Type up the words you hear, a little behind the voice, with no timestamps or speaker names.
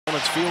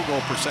Portland's field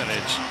goal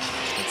percentage.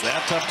 It's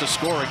that tough to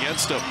score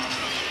against them.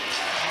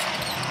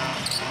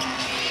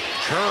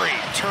 Curry,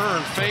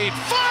 turn, fade,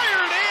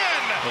 fired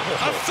in!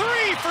 A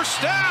three for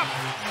Steph!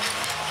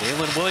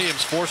 Jalen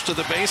Williams forced to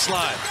the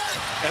baseline.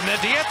 And then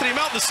DeAnthony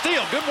Melton the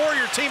steal. Good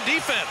Warrior team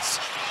defense.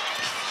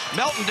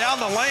 Melton down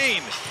the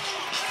lane.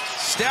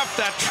 Steph,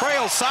 that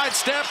trail,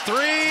 sidestep,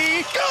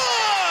 three,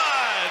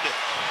 good!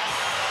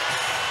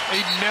 He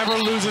never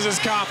loses his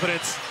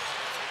confidence.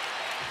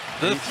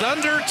 The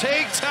Thunder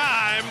take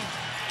time.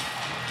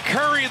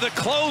 Curry, the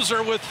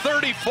closer, with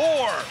 34.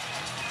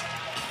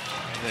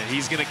 And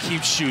he's going to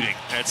keep shooting.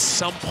 At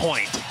some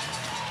point,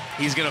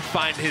 he's going to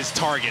find his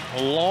target.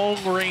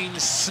 Long-range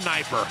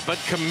sniper. But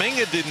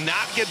Kuminga did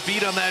not get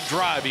beat on that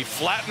drive. He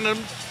flattened him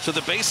to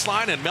the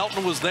baseline, and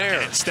Melton was there.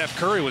 And Steph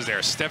Curry was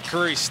there. Steph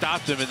Curry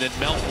stopped him, and then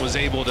Melton was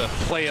able to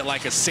play it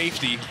like a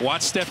safety.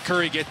 Watch Steph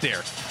Curry get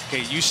there.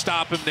 Okay, you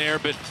stop him there,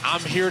 but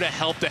I'm here to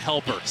help the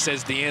helper,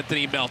 says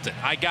DeAnthony Melton.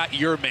 I got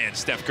your man,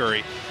 Steph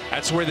Curry.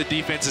 That's where the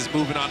defense is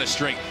moving on a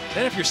string.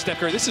 Then if you're Steph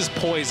Curry, this is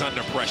poise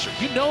under pressure.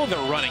 You know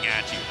they're running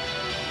at you,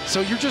 so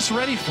you're just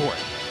ready for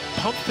it.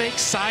 Pump fake,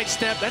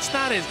 sidestep, that's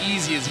not as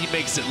easy as he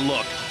makes it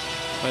look.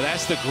 But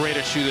that's the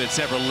greatest shooter that's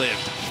ever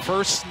lived.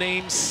 First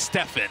name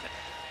Stephen,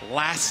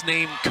 last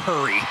name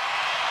Curry.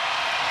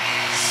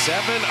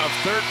 7 of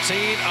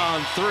 13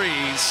 on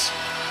threes.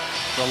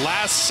 The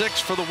last 6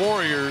 for the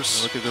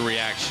Warriors. Look at the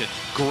reaction.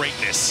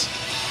 Greatness.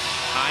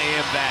 I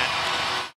am that.